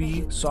should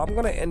be, so I'm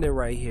gonna end it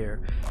right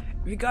here.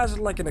 If you guys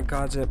are liking the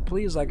content,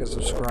 please like and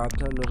subscribe,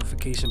 turn the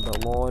notification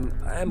bell on.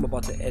 I am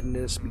about to end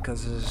this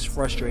because it's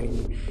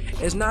frustrating me.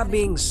 It's not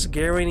being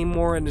scary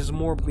anymore, and it's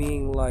more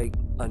being like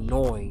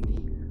annoying.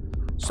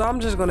 So I'm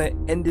just gonna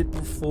end it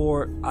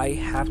before I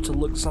have to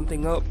look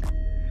something up.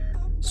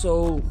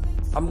 So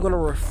I'm gonna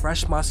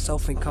refresh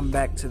myself and come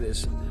back to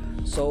this.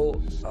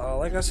 So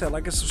like I said,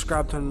 like and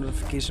subscribe, turn the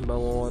notification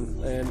bell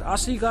on, and I'll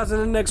see you guys in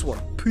the next one.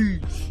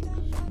 Peace.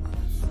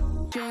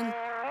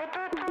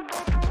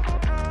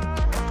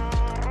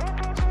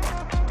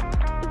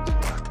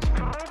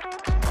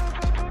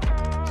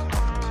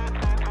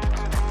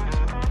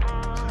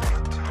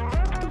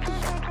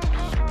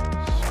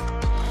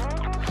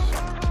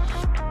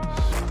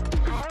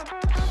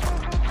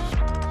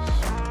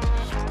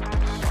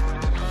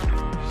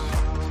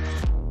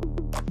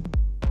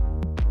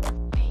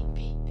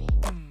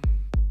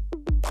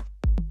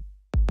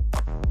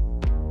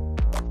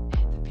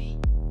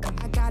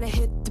 gotta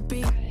hit